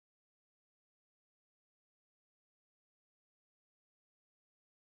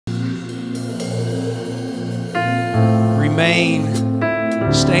remain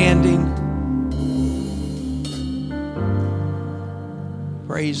standing.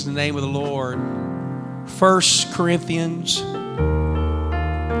 Praise the name of the Lord. 1 Corinthians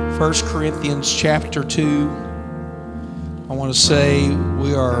chapter 2. I want to say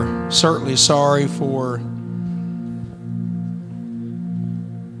we are certainly sorry for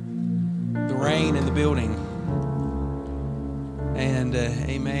the rain in the building. And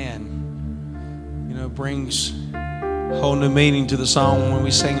amen. You know, it brings a whole new meaning to the song when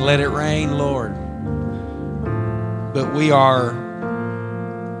we sing, "Let it rain, Lord." But we are,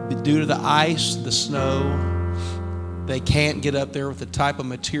 due to the ice, the snow, they can't get up there with the type of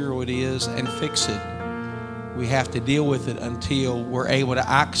material it is and fix it. We have to deal with it until we're able to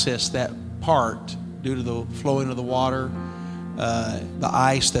access that part due to the flowing of the water, the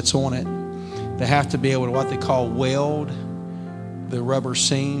ice that's on it. They have to be able to what they call weld the rubber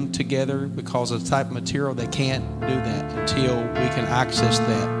seam together because of the type of material. They can't do that until we can access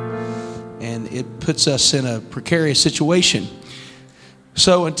that. And it puts us in a precarious situation.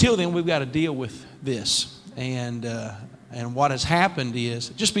 So until then, we've got to deal with this. And what has happened is,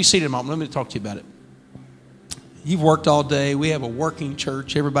 just be seated a moment. Let me talk to you about it. You've worked all day. We have a working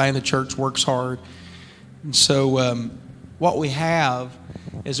church. Everybody in the church works hard. And so what we have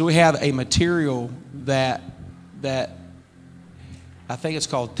is we have a material that I think it's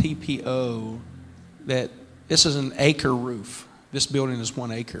called TPO, that this is an acre roof. This building is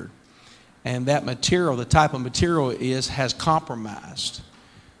 1 acre. And that material, the type of material it is, has compromised.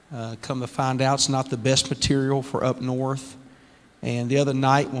 Come to find out, it's not the best material for up north. And the other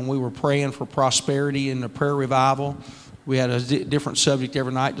night when we were praying for prosperity in the prayer revival, we had a different subject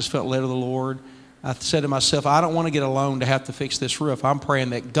every night, just felt led of the Lord. I said to myself, I don't want to get a loan to have to fix this roof. I'm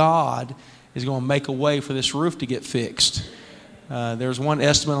praying that God is going to make a way for this roof to get fixed. There's one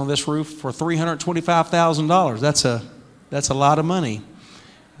estimate on this roof for $325,000. That's a lot of money.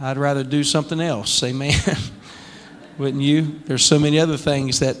 I'd rather do something else. Amen. Wouldn't you? There's so many other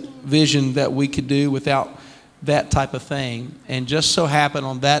things, that vision that we could do without that type of thing. And just so happened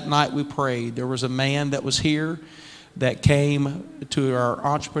on that night we prayed, there was a man that was here that came to our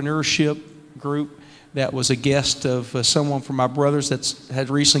entrepreneurship group that was a guest of someone from my brothers that had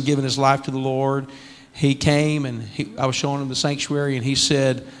recently given his life to the Lord. He came and I was showing him the sanctuary, and he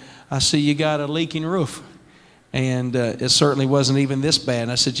said, "I see you got a leaking roof." And it certainly wasn't even this bad.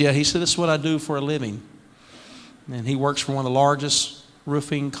 And I said, "Yeah." He said, "This is what I do for a living." And he works for one of the largest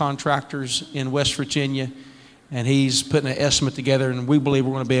roofing contractors in West Virginia. And he's putting an estimate together, and we believe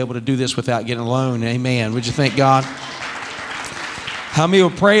we're going to be able to do this without getting a loan. Amen. Would you thank God? How many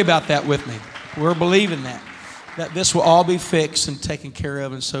will pray about that with me? We're believing that this will all be fixed and taken care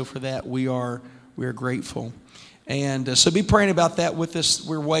of. And so for that, we are grateful. And so be praying about that with us.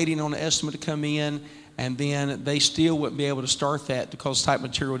 We're waiting on the estimate to come in. And then they still wouldn't be able to start that because type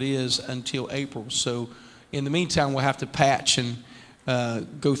material it is until April. So in the meantime, we'll have to patch and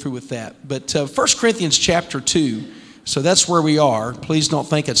go through with that. But 1 Corinthians chapter 2, so that's where we are. Please don't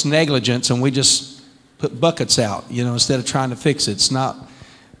think it's negligence and we just put buckets out, instead of trying to fix it. It's not.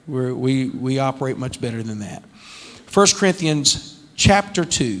 We operate much better than that. 1 Corinthians chapter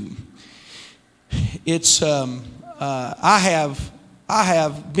 2. It's I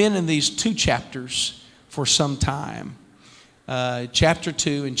have been in these two chapters for some time, chapter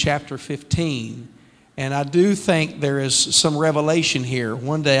 2 and chapter 15. And I do think there is some revelation here.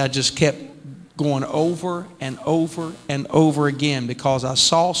 One day I just kept going over and over and over again because I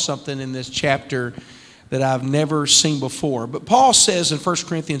saw something in this chapter that I've never seen before. But Paul says in 1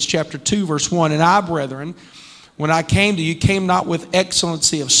 Corinthians chapter 2, verse 1, "And I, brethren, when I came to you, came not with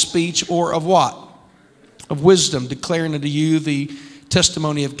excellency of speech or of what? Of wisdom, declaring unto you the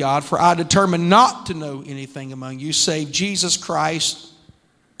testimony of God. For I determined not to know anything among you save Jesus Christ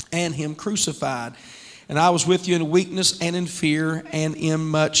and him crucified. And I was with you in weakness and in fear and in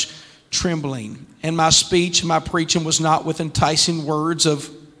much trembling. And my speech and my preaching was not with enticing words of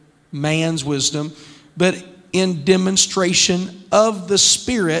man's wisdom, but in demonstration of the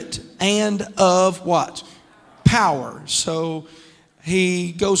Spirit and of what? Power." So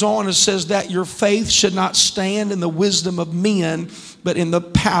he goes on and says that your faith should not stand in the wisdom of men, but in the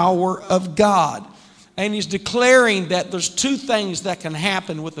power of God. And he's declaring that there's two things that can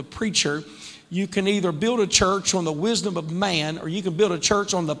happen with a preacher. You can either build a church on the wisdom of man, or you can build a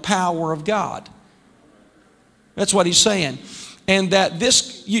church on the power of God. That's what he's saying. And that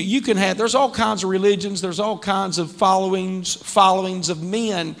this, you can have, there's all kinds of religions, there's all kinds of followings of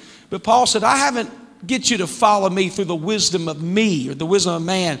men. But Paul said, I haven't get you to follow me through the wisdom of me or the wisdom of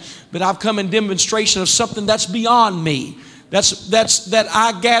man, but I've come in demonstration of something that's beyond me. That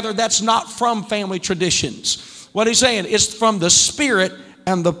I gather that's not from family traditions. What he's saying, it's from the Spirit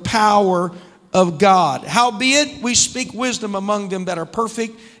and the power of God. Howbeit, we speak wisdom among them that are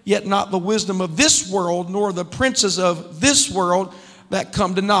perfect, yet not the wisdom of this world, nor the princes of this world that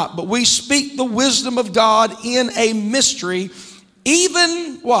come to naught. But we speak the wisdom of God in a mystery,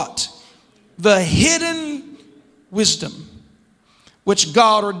 even what? The hidden wisdom, which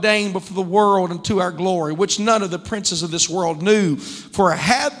God ordained before the world unto our glory, which none of the princes of this world knew. For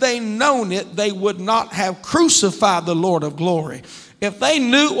had they known it, they would not have crucified the Lord of glory. If they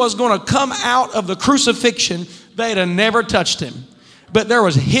knew it was going to come out of the crucifixion, they'd have never touched him. But there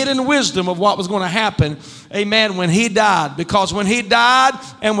was hidden wisdom of what was going to happen, amen, when he died. Because when he died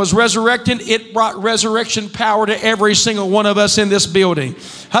and was resurrected, it brought resurrection power to every single one of us in this building.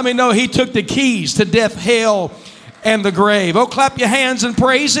 How many know he took the keys to death, hell, and the grave? Oh, clap your hands and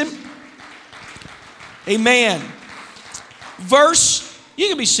praise him. Amen. You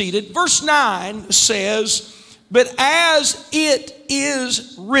can be seated. Verse 9 says, but as it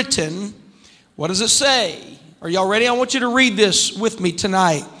is written, what does it say? Are y'all ready? I want you to read this with me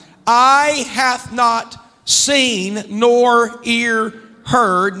tonight. Eye hath not seen, nor ear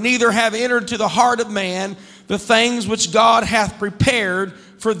heard, neither have entered to the heart of man the things which God hath prepared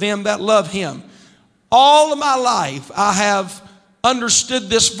for them that love him. All of my life, I have understood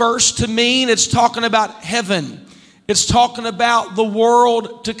this verse to mean it's talking about heaven. It's talking about the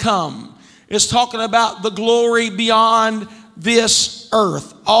world to come. It's talking about the glory beyond this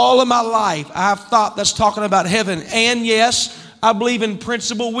earth. All of my life, I've thought that's talking about heaven. And yes, I believe in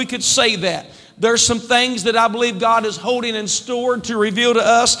principle we could say that. There's some things that I believe God is holding in store to reveal to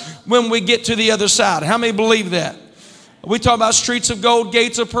us when we get to the other side. How many believe that? We talk about streets of gold,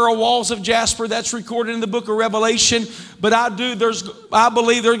 gates of pearl, walls of jasper. That's recorded in the book of Revelation. But I believe there's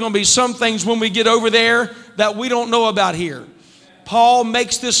going to be some things when we get over there that we don't know about here. Paul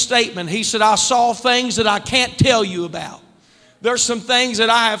makes this statement. He said, I saw things that I can't tell you about. There's some things that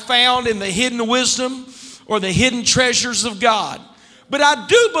I have found in the hidden wisdom or the hidden treasures of God. But I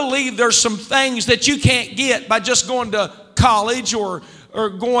do believe there's some things that you can't get by just going to college or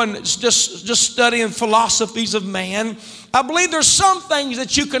going just studying philosophies of man. I believe there's some things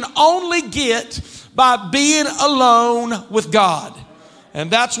that you can only get by being alone with God. And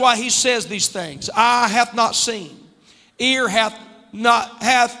that's why he says these things. Eye hath not seen, ear hath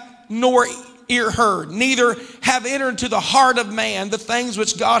nor ear heard, neither have entered into the heart of man the things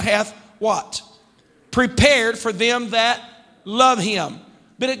which God hath what? Prepared for them that love him.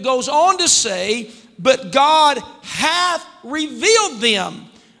 But it goes on to say, but God hath revealed them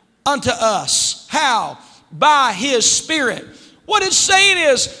unto us. How? By his Spirit. What it's saying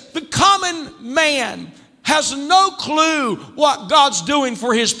is the common man has no clue what God's doing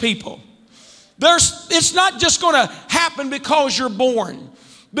for his people. It's not just going to happen because you're born.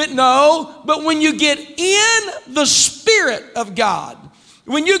 But when you get in the Spirit of God,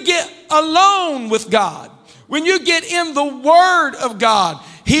 when you get alone with God, when you get in the Word of God,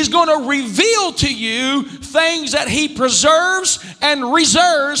 he's going to reveal to you things that he preserves and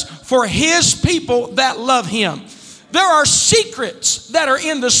reserves for his people that love him. There are secrets that are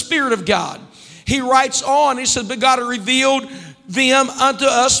in the Spirit of God. He writes on, he said, but God hath revealed them unto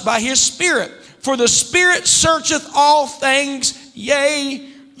us by his Spirit. For the Spirit searcheth all things, yea,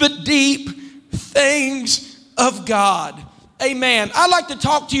 the deep things of God. Amen. I'd like to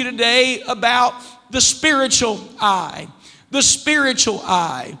talk to you today about the spiritual eye. The spiritual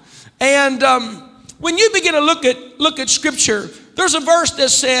eye. And when you begin to look at Scripture, there's a verse that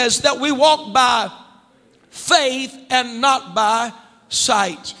says that we walk by faith and not by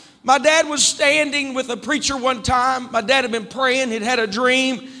sight. My dad was standing with a preacher one time. My dad had been praying. He'd had a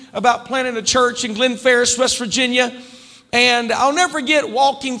dream about planting a church in Glen Ferris, West Virginia. And I'll never forget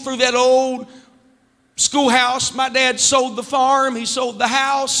walking through that old schoolhouse. My dad sold the farm. He sold the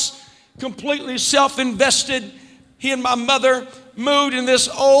house, completely self-invested. He and my mother moved in this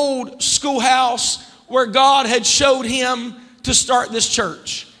old schoolhouse where God had showed him to start this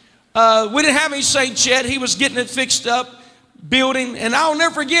church. We didn't have any saints yet. He was getting it fixed up, building. And I'll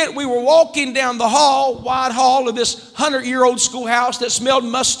never forget, we were walking down the wide hall of this 100-year-old schoolhouse that smelled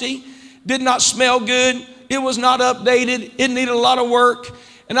musty, did not smell good. It was not updated. It needed a lot of work.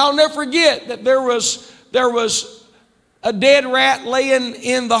 And I'll never forget that there was a dead rat laying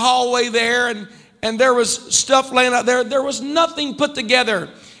in the hallway there, and there was stuff laying out there. There was nothing put together.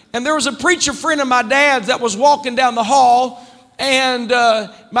 And there was a preacher friend of my dad's that was walking down the hall, and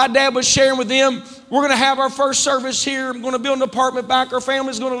my dad was sharing with them, we're going to have our first service here. I'm going to build an apartment back. Our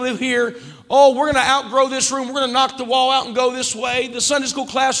family's going to live here. Oh, we're going to outgrow this room. We're going to knock the wall out and go this way. The Sunday school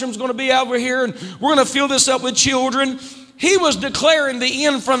classroom's going to be over here, and we're going to fill this up with children. He was declaring the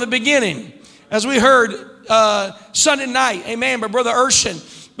end from the beginning. As we heard, Sunday night, amen, by Brother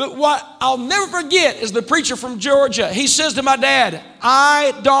Urshan. But what I'll never forget is the preacher from Georgia. He says to my dad,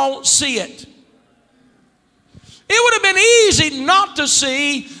 I don't see it. It would have been easy not to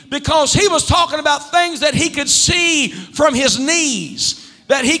see, because he was talking about things that he could see from his knees,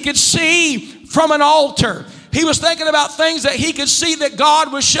 that he could see from an altar. He was thinking about things that he could see that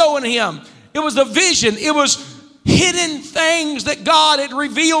God was showing him. It was the vision. It was hidden things that God had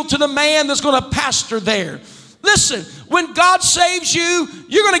revealed to the man that's going to pastor there. Listen, when God saves you,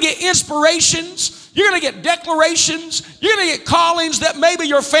 you're going to get inspirations. You're going to get declarations. You're going to get callings that maybe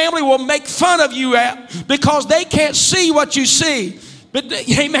your family will make fun of you at, because they can't see what you see. But,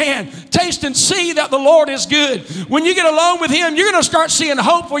 amen, taste and see that the Lord is good. When you get alone with Him, you're going to start seeing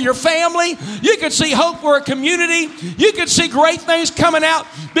hope for your family. You can see hope for a community. You can see great things coming out,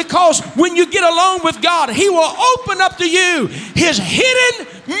 because when you get alone with God, He will open up to you His hidden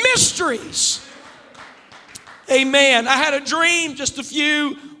mysteries. Amen. I had a dream just a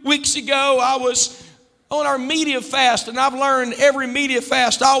few weeks ago. I was on our media fast, and I've learned every media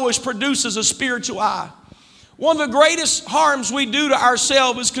fast always produces a spiritual eye. One of the greatest harms we do to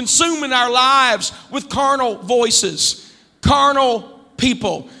ourselves is consuming our lives with carnal voices, carnal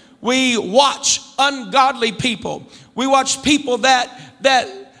people. We watch ungodly people. We watch people that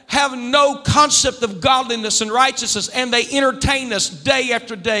have no concept of godliness and righteousness, and they entertain us day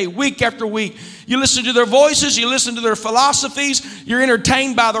after day, week after week. You listen to their voices, you listen to their philosophies, you're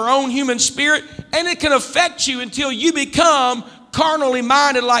entertained by their own human spirit, and it can affect you until you become carnally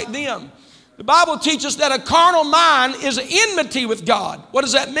minded like them. The Bible teaches that a carnal mind is enmity with God. What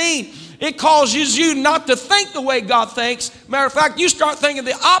does that mean? It causes you not to think the way God thinks. Matter of fact, you start thinking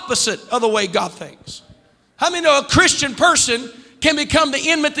the opposite of the way God thinks. How many know a Christian person can become the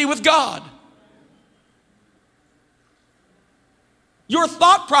enmity with God? Your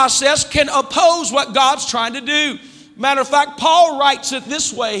thought process can oppose what God's trying to do. Matter of fact, Paul writes it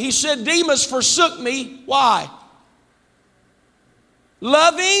this way. He said, Demas forsook me. Why?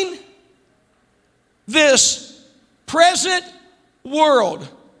 Loving this present world.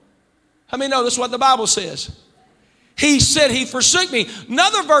 How many know this is what the Bible says? He said he forsook me.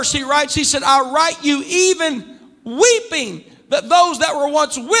 Another verse he writes, he said, I write you even weeping, that those that were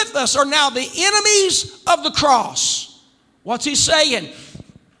once with us are now the enemies of the cross. What's he saying?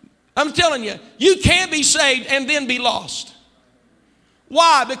 I'm telling you, you can't be saved and then be lost.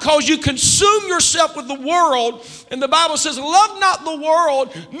 Why? Because you consume yourself with the world, and the Bible says, love not the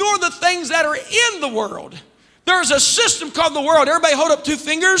world, nor the things that are in the world. There's a system called the world. Everybody hold up two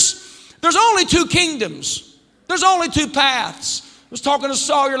fingers. There's only two kingdoms. There's only two paths. I was talking to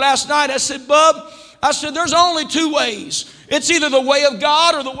Sawyer last night. I said, Bub, I said, there's only two ways. It's either the way of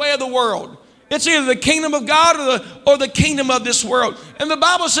God or the way of the world. It's either the kingdom of God or the kingdom of this world. And the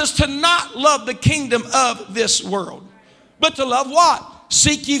Bible says to not love the kingdom of this world, but to love what?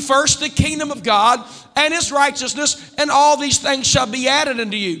 Seek ye first the kingdom of God and His righteousness, and all these things shall be added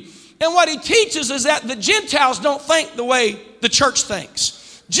unto you. And what he teaches is that the Gentiles don't think the way the church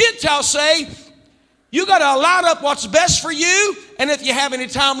thinks. Gentiles say, you got to line up what's best for you, and if you have any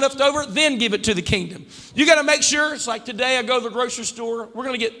time left over, then give it to the kingdom. You got to make sure, it's like today I go to the grocery store. We're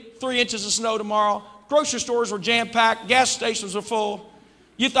going to get 3 inches of snow tomorrow. Grocery stores were jam-packed. Gas stations are full.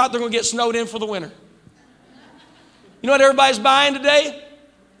 You thought they're going to get snowed in for the winter. You know what everybody's buying today?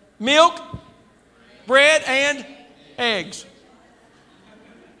 Milk, bread, and eggs.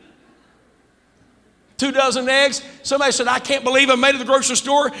 2 dozen eggs. Somebody said, I can't believe I made it to the grocery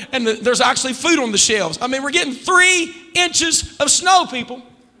store and there's actually food on the shelves. I mean, we're getting 3 inches of snow, people.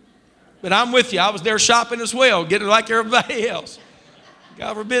 But I'm with you. I was there shopping as well, getting like everybody else.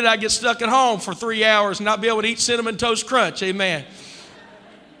 God forbid I get stuck at home for 3 hours and not be able to eat Cinnamon Toast Crunch. Amen.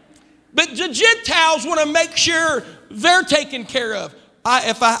 But the Gentiles want to make sure they're taken care of.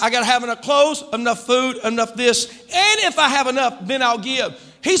 I got to have enough clothes, enough food, enough this. And if I have enough, then I'll give.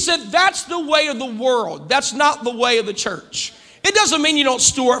 He said that's the way of the world. That's not the way of the church. It doesn't mean you don't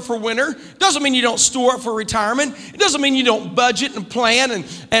store up for winter. It doesn't mean you don't store up for retirement. It doesn't mean you don't budget and plan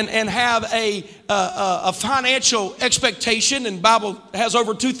and have a financial expectation. And the Bible has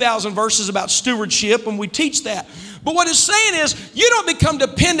over 2,000 verses about stewardship, and we teach that. But what it's saying is you don't become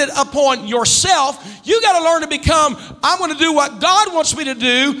dependent upon yourself. You got to learn to become, I'm going to do what God wants me to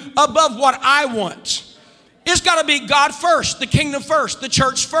do above what I want. It's got to be God first, the kingdom first, the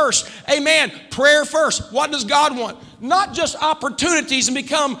church first. Amen. Prayer first. What does God want? Not just opportunities and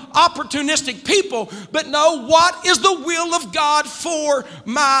become opportunistic people, but know what is the will of God for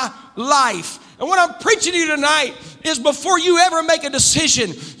my life. And what I'm preaching to you tonight is before you ever make a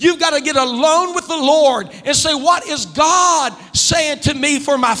decision, you've got to get alone with the Lord and say, what is God saying to me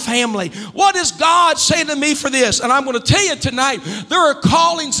for my family? What is God saying to me for this? And I'm going to tell you tonight, there are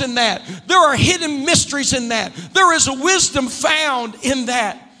callings in that. There are hidden mysteries in that. There is a wisdom found in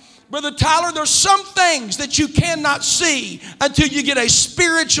that. Brother Tyler, there's some things that you cannot see until you get a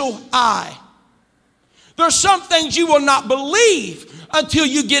spiritual eye. There's some things you will not believe until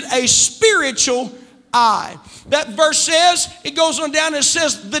you get a spiritual eye. That verse says, it goes on down and it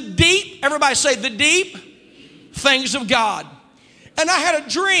says, the deep, everybody say the deep things of God. And I had a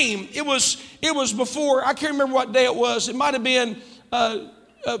dream. It was before, I can't remember what day it was. It might have been,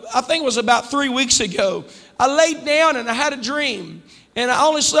 I think it was about 3 weeks ago. I laid down and I had a dream. And I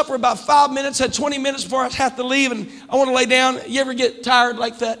only slept for about 5 minutes, had 20 minutes before I had to leave, and I want to lay down. You ever get tired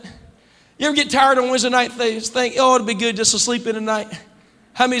like that? You ever get tired on Wednesday night, think, oh, it'd be good just to sleep in tonight?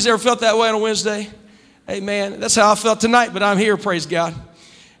 How many's ever felt that way on a Wednesday? Amen. That's how I felt tonight, but I'm here, praise God.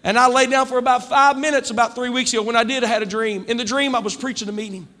 And I laid down for about 5 minutes about 3 weeks ago. When I did, I had a dream. In the dream, I was preaching a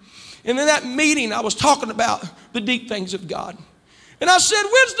meeting. And in that meeting, I was talking about the deep things of God. And I said,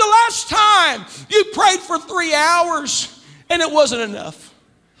 when's the last time you prayed for 3 hours and it wasn't enough?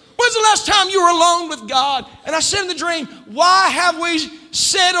 When's the last time you were alone with God? And I said in the dream, why have we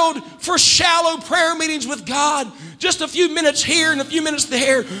settled for shallow prayer meetings with God? Just a few minutes here and a few minutes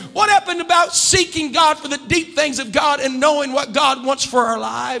there. What happened about seeking God for the deep things of God and knowing what God wants for our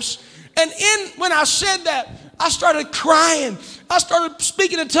lives? And when I said that, I started crying. I started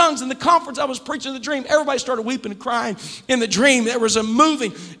speaking in tongues. In the conference I was preaching the dream, everybody started weeping and crying in the dream. There was a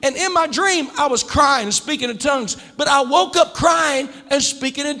moving. And in my dream, I was crying and speaking in tongues. But I woke up crying and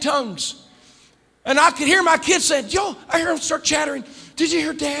speaking in tongues. And I could hear my kids saying, yo, I hear them start chattering. Did you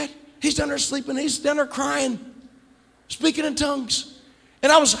hear Dad? He's down there sleeping. He's down there crying, speaking in tongues.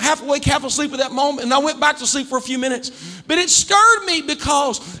 And I was half awake, half asleep at that moment, and I went back to sleep for a few minutes. But it stirred me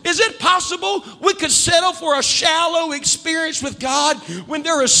because, is it possible we could settle for a shallow experience with God when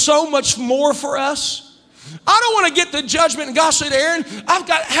there is so much more for us? I don't want to get to judgment and God said, Aaron, I've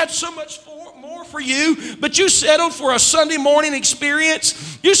had so much more for you, but you settled for a Sunday morning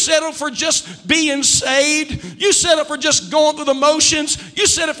experience. You settled for just being saved. You settled for just going through the motions. You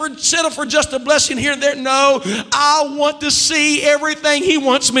settled for just a blessing here and there. No, I want to see everything He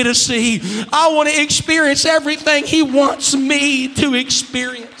wants me to see. I want to experience everything He wants me to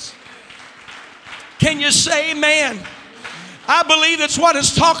experience. Can you say amen? I believe that's what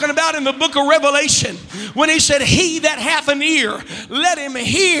it's talking about in the book of Revelation when he said, he that hath an ear, let him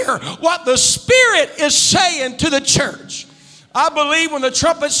hear what the Spirit is saying to the church. I believe when the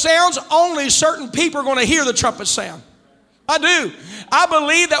trumpet sounds, only certain people are going to hear the trumpet sound. I do. I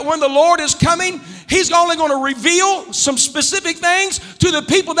believe that when the Lord is coming, He's only going to reveal some specific things to the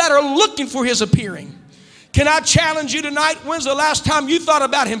people that are looking for His appearing. Can I challenge you tonight? When's the last time you thought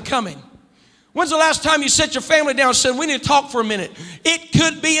about Him coming? When's the last time you set your family down and said, we need to talk for a minute? It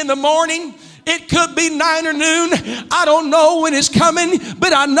could be in the morning. It could be 9 or noon. I don't know when it's coming,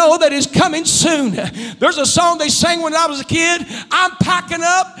 but I know that it's coming soon. There's a song they sang when I was a kid. I'm packing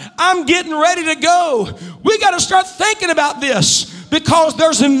up. I'm getting ready to go. We got to start thinking about this because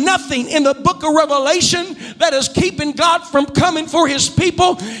there's nothing in the book of Revelation that is keeping God from coming for His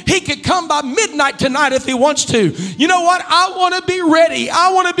people. He could come by midnight tonight if He wants to. You know what? I want to be ready.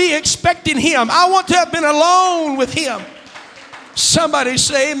 I want to be expecting Him. I want to have been alone with Him. Somebody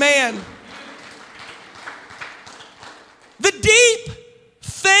say amen. The deep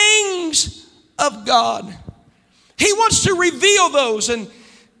things of God. He wants to reveal those. And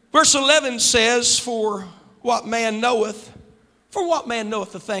verse 11 says, for what man knoweth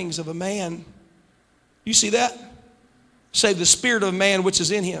the things of a man. You see that? Save the spirit of a man which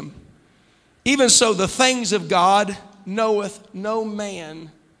is in him. Even so, the things of God knoweth no man,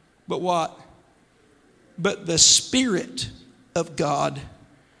 but what? But the Spirit of God.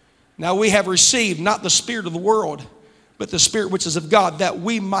 Now we have received not the spirit of the world, but the Spirit which is of God, that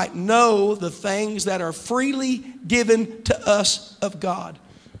we might know the things that are freely given to us of God.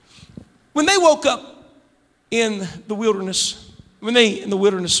 When they woke up in the wilderness,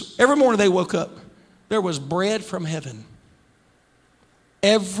 every morning they woke up, there was bread from heaven.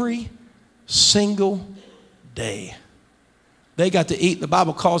 Every single day. They got to eat. The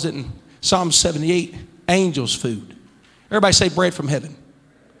Bible calls it in Psalm 78, angels' food. Everybody say bread from heaven.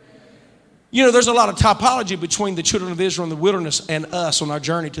 You know, there's a lot of topology between the children of Israel in the wilderness and us on our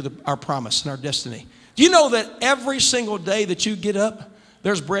journey to our promise and our destiny. Do you know that every single day that you get up,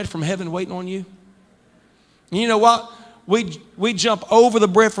 there's bread from heaven waiting on you? And you know what? We jump over the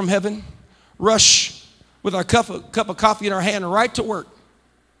bread from heaven, rush with our cup of coffee in our hand right to work.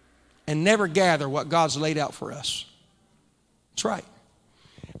 and never gather what God's laid out for us. That's right.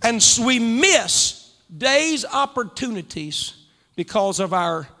 And so we miss days' opportunities because of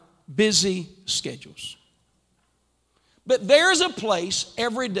our busy schedules. But there's a place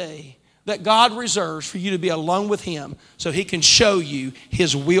every day that God reserves for you to be alone with Him so He can show you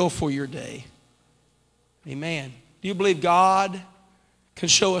His will for your day. Amen. Do you believe God can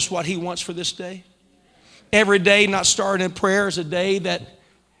show us what He wants for this day? Every day not starting in prayer is a day that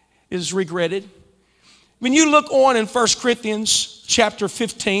is regretted. When you look on in 1 Corinthians chapter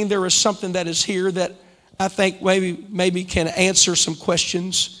 15, there is something that is here that I think maybe can answer some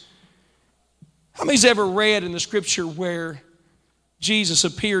questions. How many's ever read in the scripture where Jesus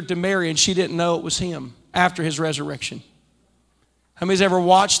appeared to Mary and she didn't know it was Him after His resurrection? How many's ever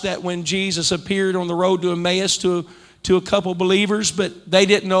watched that when Jesus appeared on the road to Emmaus to a couple believers, but they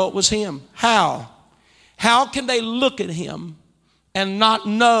didn't know it was Him? How? How can they look at Him and not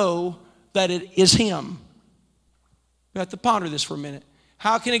know that it is Him? You have to ponder this for a minute.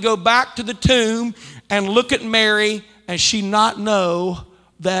 How can He go back to the tomb and look at Mary and she not know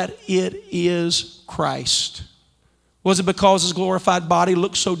that it is Christ? Was it because His glorified body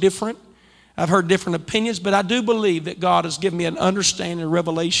looked so different? I've heard different opinions, but I do believe that God has given me an understanding and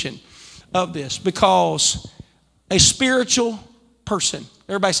revelation of this, because a spiritual person,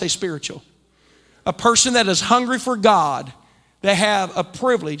 everybody say spiritual, a person that is hungry for God, they have a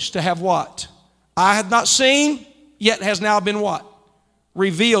privilege to have what? I have not seen, yet has now been what?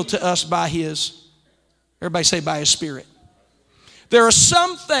 Revealed to us by His, everybody say by His Spirit. There are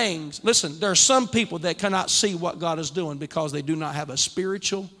some things, listen, there are some people that cannot see what God is doing because they do not have a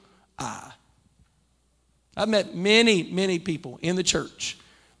spiritual eye. I've met many people in the church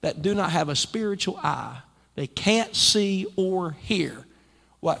that do not have a spiritual eye. They can't see or hear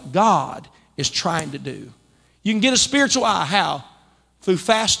what God is trying to do. You can get a spiritual eye. How? Through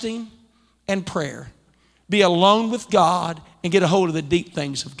fasting and prayer. Be alone with God and get a hold of the deep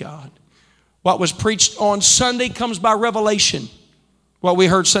things of God. What was preached on Sunday comes by revelation. What we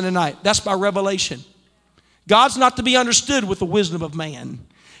heard Sunday night, that's by revelation. God's not to be understood with the wisdom of man.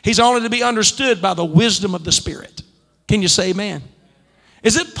 He's only to be understood by the wisdom of the Spirit. Can you say amen?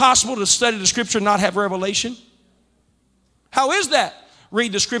 Is it possible to study the Scripture and not have revelation? How is that?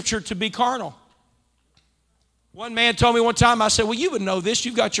 Read the Scripture to be carnal. One man told me one time, I said, well, you would know this.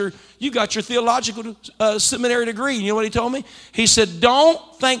 You got your theological seminary degree. You know what he told me? He said,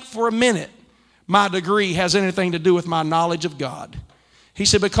 don't think for a minute my degree has anything to do with my knowledge of God. He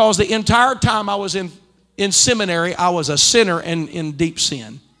said, because the entire time I was in seminary, I was a sinner and in deep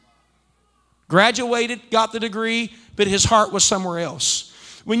sin. Graduated, got the degree, but his heart was somewhere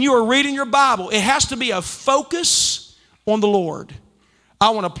else. When you are reading your Bible, it has to be a focus on the Lord. I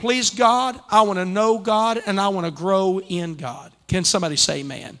want to please God, I want to know God, and I want to grow in God. Can somebody say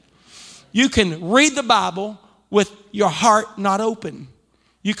amen? You can read the Bible with your heart not open.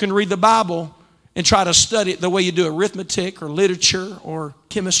 You can read the Bible and try to study it the way you do arithmetic or literature or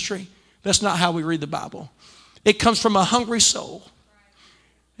chemistry. That's not how we read the Bible. It comes from a hungry soul.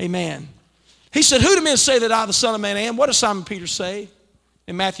 Amen. He said, who do men say that I, the Son of Man, am? What does Simon Peter say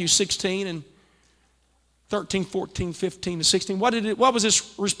in Matthew 16 and 13, 14, 15, and 16? What was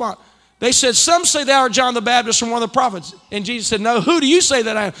his response? They said, some say thou art John the Baptist or one of the prophets. And Jesus said, no, who do you say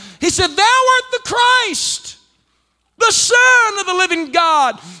that I am? He said, thou art the Christ, the Son of the living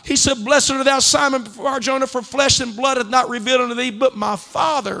God. He said, blessed art thou, Simon Bar-Jonah, for flesh and blood hath not revealed unto thee, but my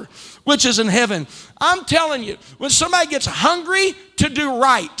Father which is in heaven. I'm telling you, when somebody gets hungry to do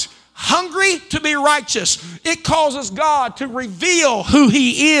right, hungry to be righteous, it causes God to reveal who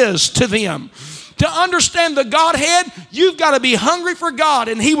He is to them. To understand the Godhead, you've got to be hungry for God,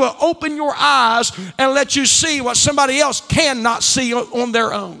 and He will open your eyes and let you see what somebody else cannot see on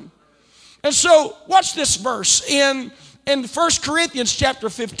their own. And so, watch this verse. In 1 Corinthians chapter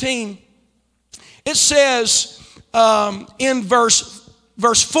 15, it says in verse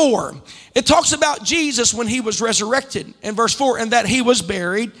 4, it talks about Jesus when He was resurrected. In verse 4, and that He was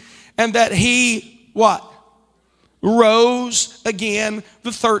buried, and that He, what? Rose again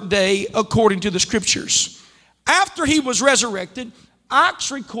the third day according to the Scriptures. After He was resurrected,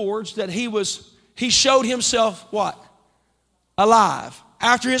 Acts records that He showed Himself what? Alive.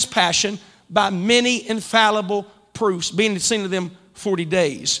 After His passion by many infallible proofs, being seen of them 40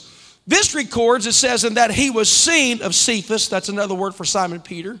 days. This records, it says, and that He was seen of Cephas, that's another word for Simon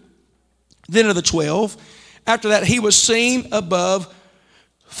Peter, then of the 12. After that, He was seen above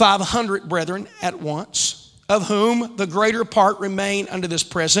 500 brethren at once, of whom the greater part remain unto this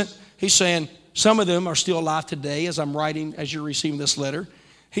present. He's saying some of them are still alive today as you're receiving this letter.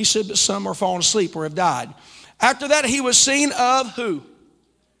 He said, but some are fallen asleep or have died. After that, He was seen of who?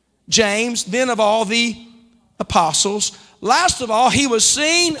 James, then of all the apostles. Last of all, he was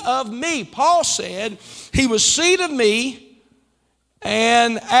seen of me. Paul said, he was seen of me,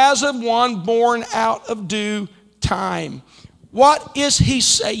 and as of one born out of due time. What is he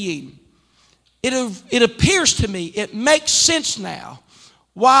saying? It appears to me, it makes sense now,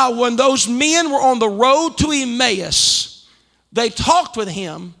 why when those men were on the road to Emmaus, they talked with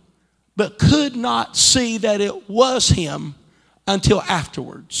him, but could not see that it was him until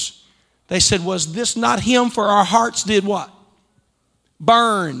afterwards. They said, was this not him? For our hearts did what?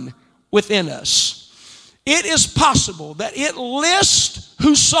 Burn within us. It is possible that it lists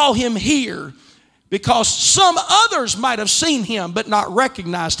who saw him here, because some others might have seen him but not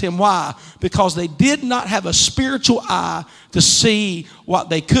recognized him. Why? Because they did not have a spiritual eye to see what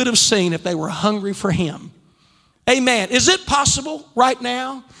they could have seen if they were hungry for him. Amen. Is it possible right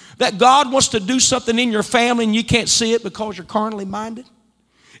now that God wants to do something in your family and you can't see it because you're carnally minded?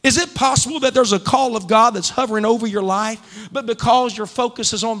 Is it possible that there's a call of God that's hovering over your life, but because your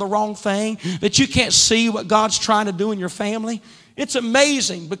focus is on the wrong thing, that you can't see what God's trying to do in your family? It's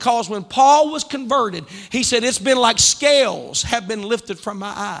amazing, because when Paul was converted, he said, it's been like scales have been lifted from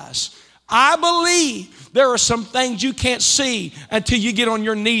my eyes. I believe there are some things you can't see until you get on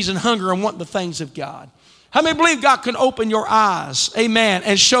your knees and hunger and want the things of God. How many believe God can open your eyes, amen,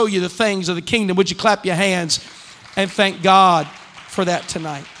 and show you the things of the kingdom? Would you clap your hands and thank God for that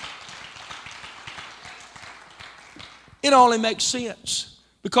tonight? It only makes sense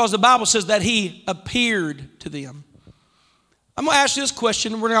because the Bible says that he appeared to them. I'm going to ask you this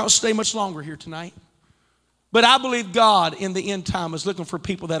question, and we're not going to stay much longer here tonight. But I believe God in the end time is looking for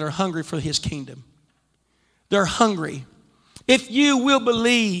people that are hungry for his kingdom. They're hungry. If you will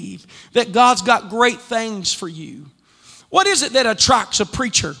believe that God's got great things for you, what is it that attracts a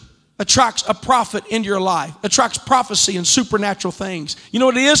preacher, attracts a prophet into your life, attracts prophecy and supernatural things? You know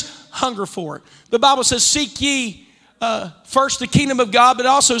what it is? Hunger for it. The Bible says, seek ye first the kingdom of God, but it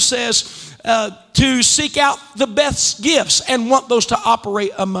also says to seek out the best gifts and want those to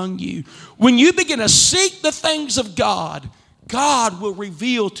operate among you. When you begin to seek the things of God, God will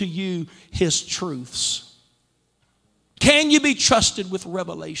reveal to you his truths. Can you be trusted with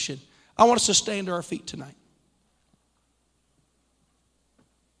revelation? I want us to stand to our feet tonight.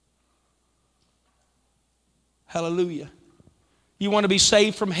 Hallelujah. You want to be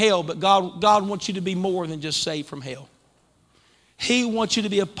saved from hell, but God wants you to be more than just saved from hell. He wants you to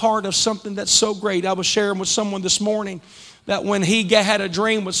be a part of something that's so great. I was sharing with someone this morning that when he had a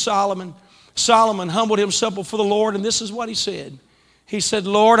dream with Solomon, Solomon humbled himself before the Lord, and this is what he said. He said,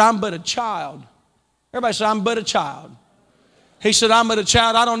 Lord, I'm but a child. Everybody say, I'm but a child. He said, I'm but a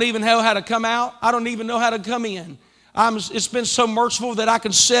child. I don't even know how to come out. I don't even know how to come in. It's been so merciful that I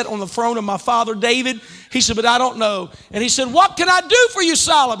can sit on the throne of my father David. He said, but I don't know. And he said, what can I do for you,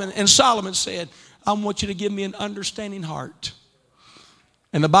 Solomon? And Solomon said, I want you to give me an understanding heart.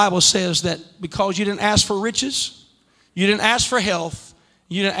 And the Bible says that because you didn't ask for riches, you didn't ask for health,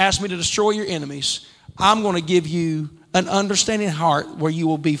 you didn't ask me to destroy your enemies, I'm going to give you an understanding heart where you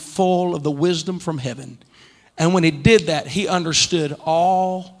will be full of the wisdom from heaven. And when he did that, he understood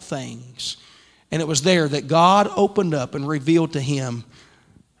all things. And it was there that God opened up and revealed to him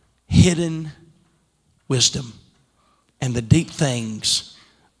hidden wisdom and the deep things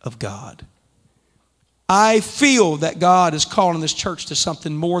of God. I feel that God is calling this church to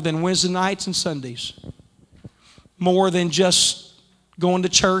something more than Wednesday nights and Sundays. More than just going to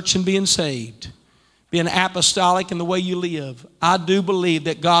church and being saved. Being apostolic in the way you live. I do believe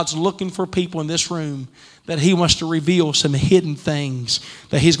that God's looking for people in this room that he wants to reveal some hidden things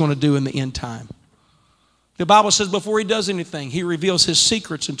that he's going to do in the end time. The Bible says before he does anything, he reveals his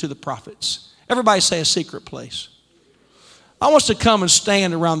secrets unto the prophets. Everybody say a secret place. I want us to come and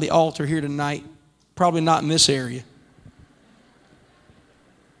stand around the altar here tonight. Probably not in this area.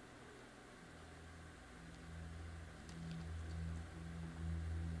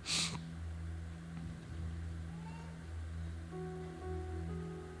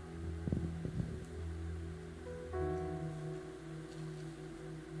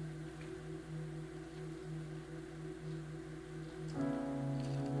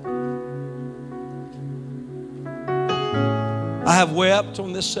 I have wept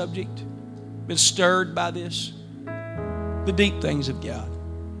on this subject, been stirred by this, the deep things of God.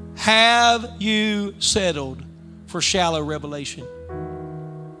 Have you settled for shallow revelation?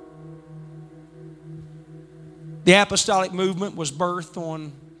 The apostolic movement was birthed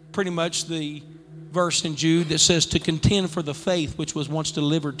on pretty much the verse in Jude that says to contend for the faith which was once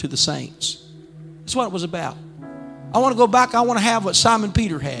delivered to the saints. That's what it was about. I want to go back. I want to have what Simon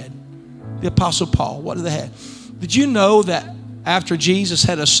Peter had, the Apostle Paul. What did they have? Did you know that after Jesus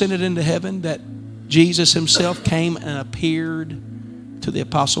had ascended into heaven, that Jesus himself came and appeared to the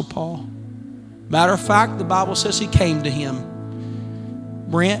Apostle Paul? Matter of fact, the Bible says he came to him,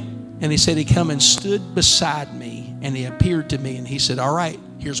 Brent, and he said he come and stood beside me, and he appeared to me, and he said, all right,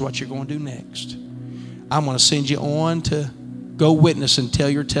 here's what you're going to do next. I'm going to send you on to go witness and tell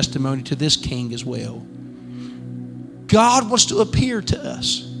your testimony to this king as well. God wants to appear to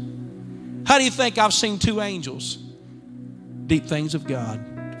us. How do you think I've seen two angels? Deep things of God.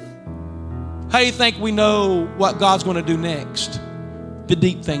 How do you think we know what God's going to do next? The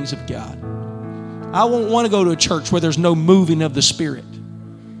deep things of God. I won't want to go to a church where there's no moving of the Spirit.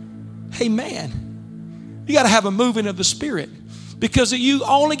 Hey, man, you got to have a moving of the Spirit, because you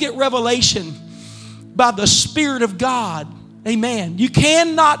only get revelation by the Spirit of God. Amen. You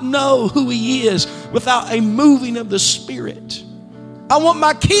cannot know who He is without a moving of the Spirit. I want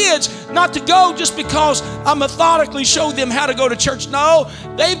my kids not to go just because I methodically show them how to go to church. No,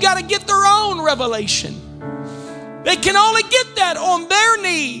 they've got to get their own revelation. They can only get that on their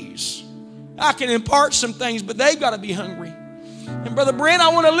knees. I can impart some things, but they've got to be hungry. And Brother Brent, I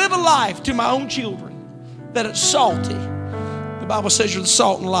want to live a life to my own children that it's salty. The Bible says you're the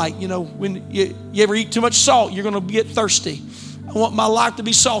salt and light. You know, when you ever eat too much salt, you're going to get thirsty. I want my life to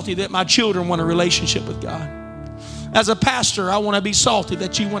be salty, that my children want a relationship with God. As a pastor, I want to be salty,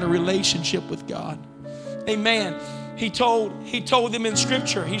 that you want a relationship with God. Amen. He told them in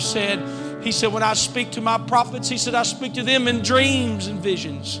Scripture, he said, when I speak to my prophets, he said, I speak to them in dreams and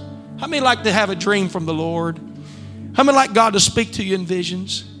visions. How many like to have a dream from the Lord? How many like God to speak to you in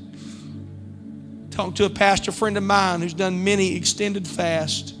visions? Talking to a pastor friend of mine who's done many extended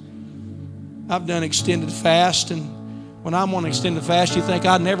fasts. I've done extended fast, and when I'm on extended fast, you think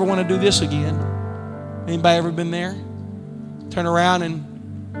I'd never want to do this again. Anybody ever been there? Turn around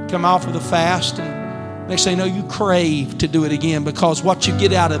and come off of the fast, and next thing you know, you crave to do it again, because what you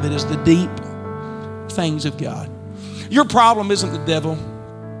get out of it is the deep things of God. Your problem isn't the devil.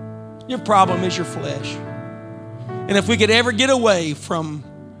 Your problem is your flesh. And if we could ever get away from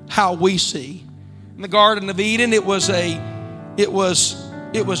how we see, in the Garden of Eden, it was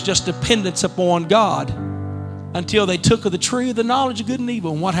just dependence upon God until they took of the tree of the knowledge of good and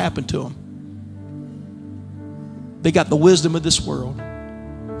evil. And what happened to them? They got the wisdom of this world.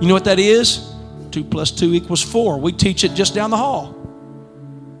 You know what that is? 2 + 2 = 4. We teach it just down the hall.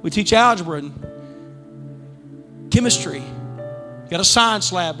 We teach algebra and chemistry. Got a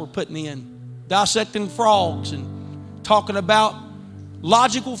science lab we're putting in, dissecting frogs and talking about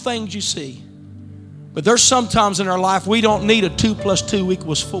logical things you see. But there's sometimes in our life we don't need a 2 + 2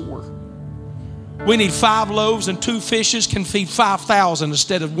 = 4. We need 5 loaves and 2 fishes can feed 5,000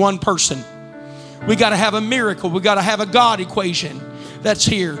 instead of 1 person. We got to have a miracle. We got to have a God equation that's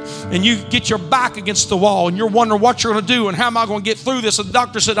here. And you get your back against the wall and you're wondering what you're going to do and how am I going to get through this. And the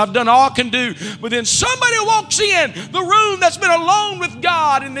doctor said, I've done all I can do. But then somebody walks in the room that's been alone with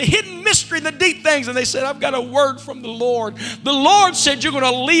God in the hidden mystery and the deep things. And they said, I've got a word from the Lord. The Lord said you're going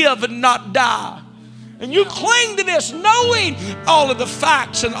to live and not die. And you cling to this knowing all of the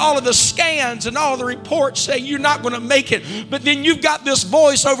facts and all of the scans and all of the reports say you're not going to make it. But then you've got this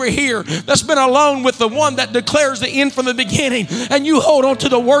voice over here that's been alone with the one that declares the end from the beginning. And you hold on to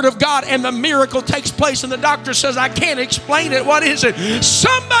the Word of God and the miracle takes place. And the doctor says, I can't explain it. What is it?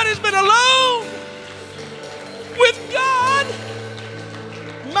 Somebody's been alone with God.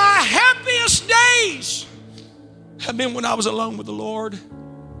 My happiest days have been when I was alone with the Lord.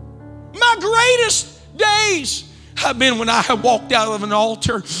 My greatest days have been when I have walked out of an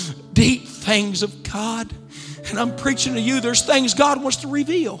altar, deep things of God. And I'm preaching to you, there's things God wants to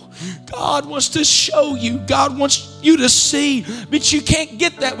reveal. God wants to show you. God wants you to see. But you can't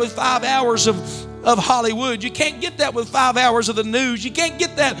get that with 5 hours of Hollywood. You can't get that with 5 hours of the news. You can't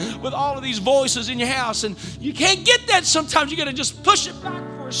get that with all of these voices in your house. And you can't get that sometimes. You got to just push it back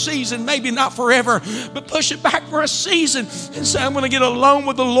for a season, maybe not forever, but push it back for a season and say, I'm going to get alone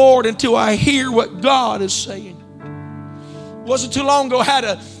with the Lord until I hear what God is saying. It wasn't too long ago I had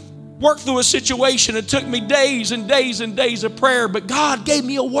to work through a situation. It took me days and days and days of prayer, but God gave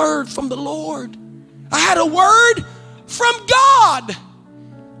me a word from the Lord. I had a word from God.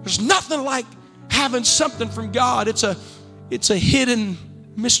 There's nothing like having something from God. It's a hidden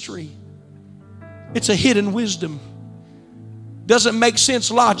mystery. It's a hidden wisdom. Doesn't make sense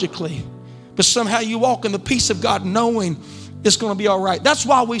logically, but somehow you walk in the peace of God knowing it's going to be all right. That's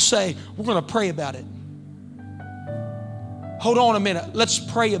why we say we're going to pray about it. Hold on a minute. Let's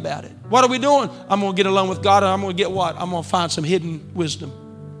pray about it. What are we doing? I'm going to get alone with God, and I'm going to get what? I'm going to find some hidden wisdom.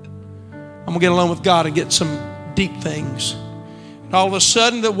 I'm going to get alone with God and get some deep things. And all of a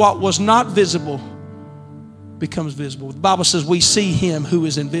sudden, that what was not visible becomes visible. The Bible says we see him who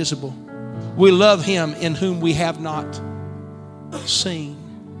is invisible. We love him in whom we have not seen.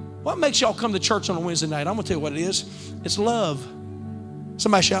 What makes y'all come to church on a Wednesday night? I'm going to tell you what it is. It's love.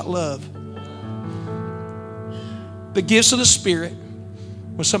 Somebody shout love. The gifts of the Spirit,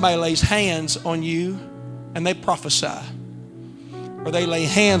 when somebody lays hands on you and they prophesy, or they lay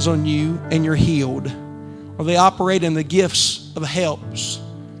hands on you and you're healed, or they operate in the gifts of helps,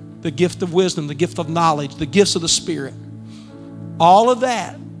 the gift of wisdom, the gift of knowledge, the gifts of the Spirit. All of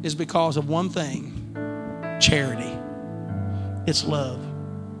that is because of one thing: charity. It's love.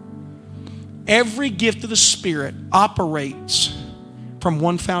 Every gift of the Spirit operates from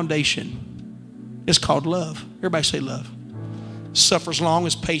one foundation. It's called love. Everybody say love. Suffers long,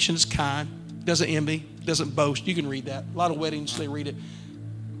 is patient, is kind, doesn't envy, doesn't boast. You can read that. A lot of weddings, they read it.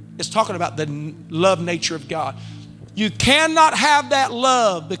 It's talking about the love nature of God. You cannot have that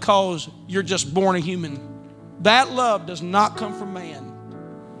love because you're just born a human. That love does not come from man.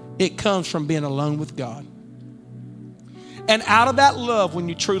 It comes from being alone with God. And out of that love, when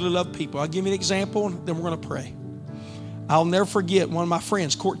you truly love people, I'll give you an example, and then we're going to pray. I'll never forget, one of my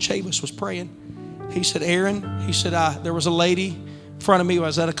friends, Court Chavis, was praying. He said, Aaron, he said, there was a lady in front of me. I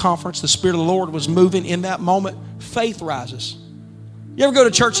was at a conference. The Spirit of the Lord was moving. In that moment, faith rises. You ever go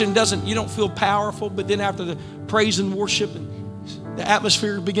to church and you don't feel powerful, but then after the praise and worship, and the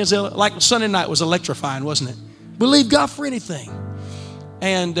atmosphere begins, like Sunday night was electrifying, wasn't it? Believe God for anything.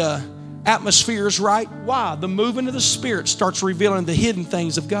 And atmosphere is right. Why? The movement of the Spirit starts revealing the hidden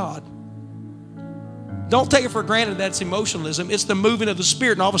things of God. Don't take it for granted that's emotionalism. It's the movement of the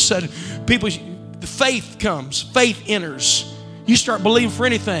Spirit, and all of a sudden, the faith comes. Faith enters. You start believing for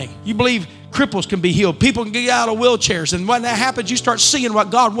anything. You believe cripples can be healed. People can get out of wheelchairs. And when that happens, you start seeing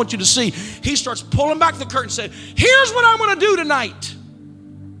what God wants you to see. He starts pulling back the curtain and says, here's what I'm going to do tonight.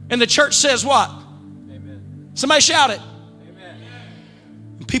 And the church says what? Amen. Somebody shout it. Amen.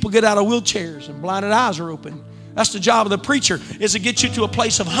 And people get out of wheelchairs and blinded eyes are open. That's the job of the preacher, is to get you to a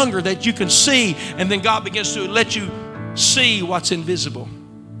place of hunger that you can see, and then God begins to let you see what's invisible.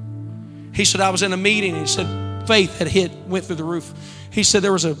 He said, I was in a meeting, and he said, faith had went through the roof. He said,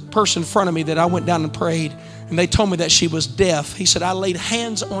 there was a person in front of me that I went down and prayed, and they told me that she was deaf. He said, I laid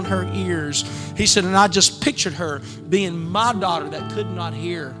hands on her ears. He said, and I just pictured her being my daughter that could not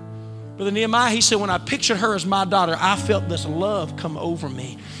hear. Brother Nehemiah, he said, when I pictured her as my daughter, I felt this love come over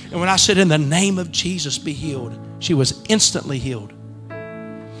me. And when I said, in the name of Jesus, be healed, she was instantly healed.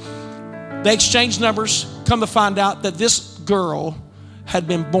 They exchanged numbers. Come to find out that this girl had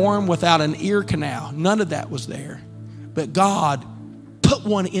been born without an ear canal. None of that was there. But God put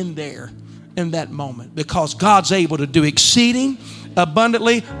one in there in that moment, because God's able to do exceeding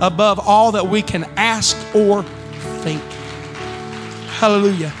abundantly above all that we can ask or think.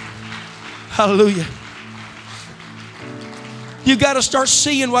 Hallelujah. Hallelujah. You got to start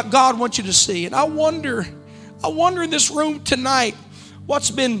seeing what God wants you to see. And I wonder in this room tonight,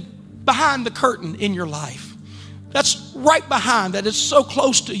 what's been behind the curtain in your life. That's right behind that. It's so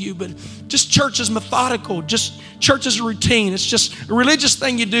close to you, but just church is methodical. Just church is a routine. It's just a religious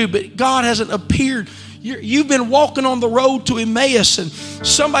thing you do, but God hasn't appeared. You've been walking on the road to Emmaus, and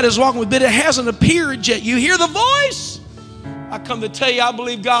somebody's walking with it, but it hasn't appeared yet. You hear the voice? I come to tell you, I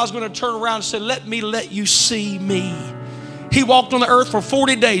believe God's going to turn around and say, let me let you see me. He walked on the earth for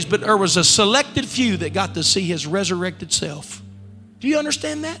 40 days, but there was a selected few that got to see his resurrected self. Do you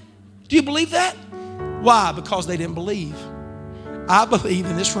understand that? Do you believe that? Why? Because they didn't believe. I believe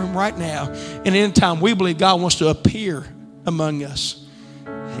in this room right now, and in time, we believe God wants to appear among us.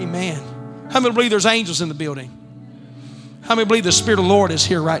 Amen. How many believe there's angels in the building? How many believe the Spirit of the Lord is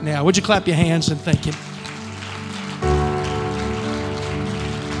here right now? Would you clap your hands and thank Him?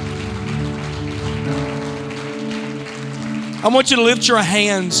 I want you to lift your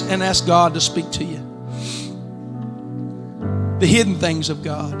hands and ask God to speak to you. The hidden things of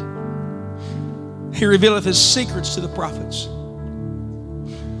God. He revealeth His secrets to the prophets.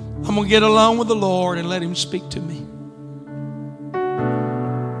 I'm going to get alone with the Lord and let Him speak to me.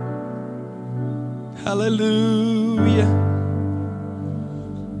 Hallelujah.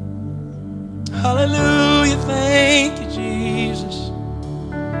 Hallelujah. Thank you, Jesus.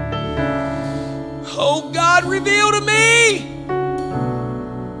 Oh, God, reveal to me.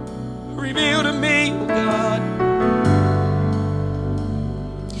 Reveal to me, oh God.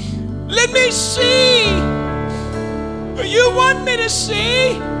 Let me see what you want me to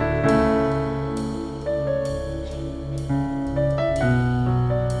see.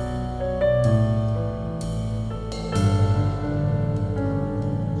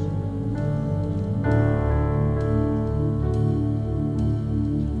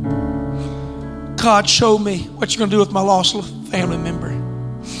 God, show me what you're going to do with my lost family member.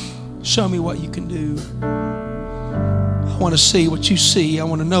 Show me what you can do. I want to see what you see. I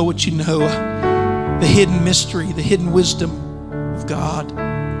want to know what you know. The hidden mystery, the hidden wisdom of God.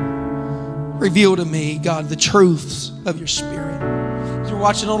 Reveal to me, God, the truths of your Spirit. If you're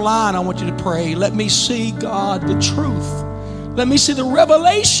watching online, I want you to pray. Let me see, God, the truth. Let me see the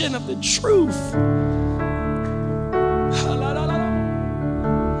revelation of the truth.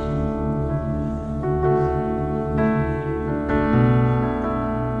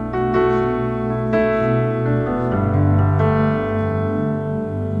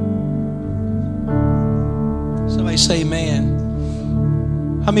 Somebody say amen.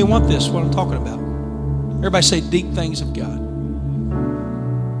 How many want this, what I'm talking about? Everybody say deep things of God.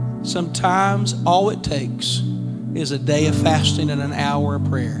 Sometimes all it takes is a day of fasting and an hour of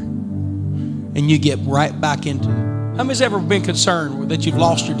prayer, and you get right back into it. How many's ever been concerned that you've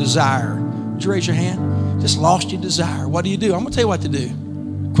lost your desire? Would you raise your hand? Just lost your desire. What do? I'm going to tell you what to do.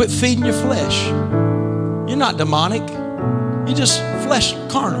 Quit feeding your flesh. You're not demonic. You're just flesh,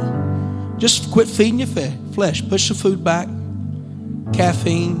 carnal. Just quit feeding your flesh. Push the food back.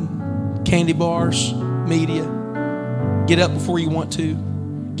 Caffeine, candy bars, media. Get up before you want to.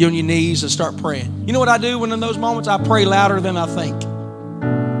 Get on your knees and start praying. You know what I do when in those moments? I pray louder than I think.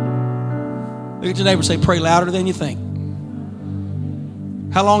 Look at your neighbor and say, pray louder than you think.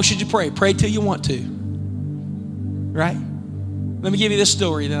 How long should you pray? Pray till you want to. Right? Let me give you this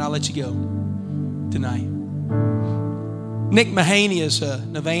story, then I'll let you go tonight. Nick Mahaney is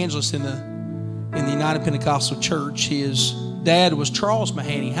an evangelist in the United Pentecostal Church. His dad was Charles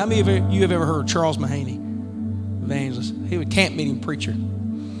Mahaney. How many of you have ever heard of Charles Mahaney? Evangelist. He was a camp meeting preacher.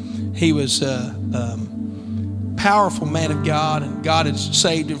 He was a powerful man of God, and God had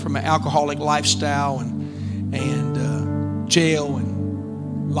saved him from an alcoholic lifestyle and jail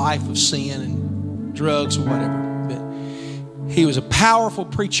and life of sin and drugs or whatever. But he was a powerful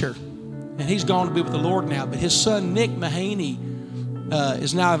preacher, and he's gone to be with the Lord now. But his son, Nick Mahaney,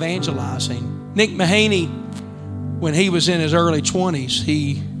 is now evangelizing. Nick Mahaney, when he was in his early 20s,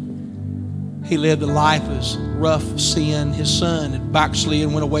 he lived a life of rough sin. His son had backslid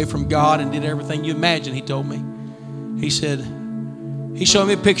and went away from God and did everything you imagine, he told me. He said, he showed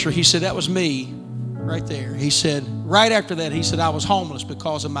me a picture. He said, that was me right there. He said, right after that, he said, I was homeless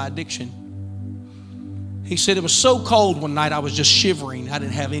because of my addiction. He said, it was so cold one night, I was just shivering. I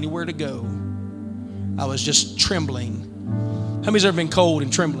didn't have anywhere to go. I was just trembling. How many's ever been cold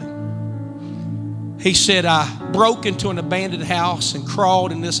and trembling? He said, I broke into an abandoned house and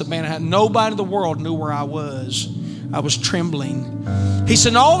crawled in this abandoned house. Nobody in the world knew where I was. I was trembling. He said,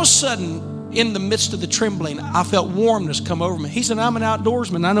 and all of a sudden, in the midst of the trembling, I felt warmness come over me. He said, I'm an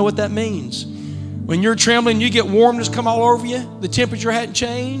outdoorsman. I know what that means. When you're trembling, you get warmness come all over you. The temperature hadn't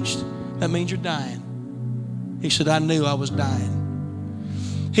changed. That means you're dying. He said, I knew I was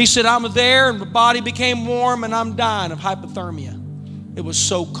dying. He said, I'm there and my body became warm and I'm dying of hypothermia. It was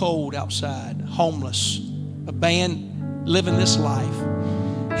so cold outside, homeless, abandoned, living this life.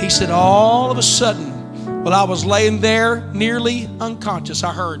 He said, all of a sudden, while I was laying there nearly unconscious,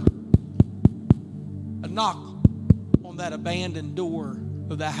 I heard a knock on that abandoned door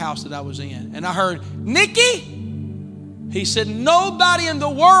of that house that I was in. And I heard, Nicky? He said, nobody in the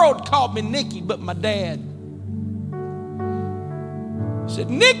world called me Nicky but my dad. He said,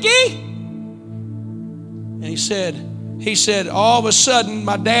 Nicky? And he said, all of a sudden,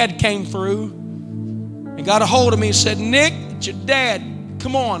 my dad came through and got a hold of me and said, Nick, it's your dad.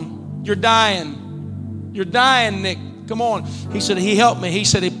 Come on, you're dying. You're dying, Nick. Come on. He said, he helped me. He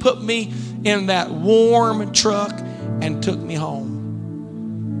said, he put me in that warm truck and took me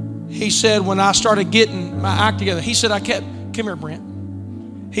home. He said, when I started getting my act together, he said, come here,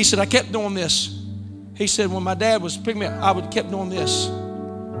 Brent. He said, I kept doing this. He said, when my dad was picking me up, I kept doing this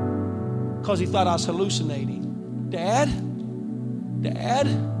because he thought I was hallucinating. Dad,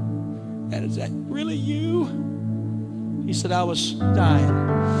 is that really you? He said, I was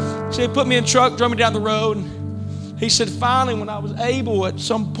dying. So he put me in a truck, drove me down the road. He said, finally, when I was able at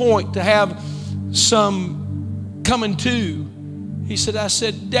some point to have some coming to, he said, I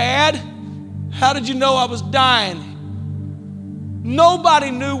said, Dad, how did you know I was dying?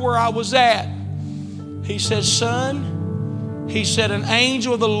 Nobody knew where I was at. He said, son, he said, an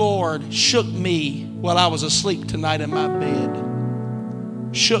angel of the Lord shook me while I was asleep tonight in my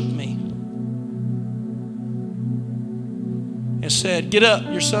bed. Shook me. And said, get up,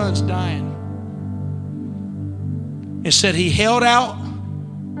 your son's dying. And said he held out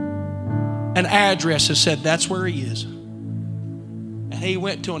an address and said, that's where he is. And he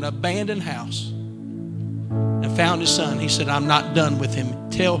went to an abandoned house and found his son. He said, I'm not done with him.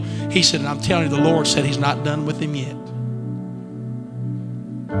 He said, and I'm telling you, the Lord said he's not done with him yet.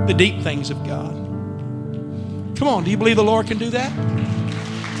 The deep things of God. Come on, do you believe the Lord can do that?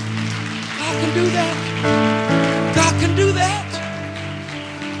 God can do that. God can do that.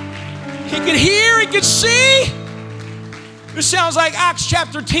 He can hear, he can see. This sounds like Acts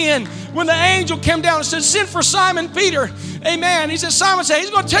chapter 10 when the angel came down and said, send for Simon Peter. Amen. He said, Simon said, he's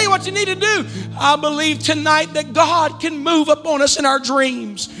going to tell you what you need to do. I believe tonight that God can move upon us in our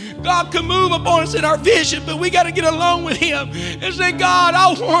dreams. God can move upon us in our vision, but we got to get along with him and say, God,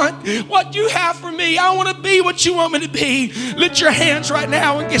 I want what you have for me. I want to be what you want me to be. Lift your hands right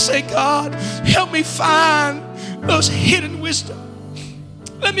now and just say, God, help me find those hidden wisdom.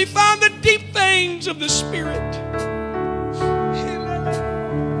 Let me find the deep things of the Spirit.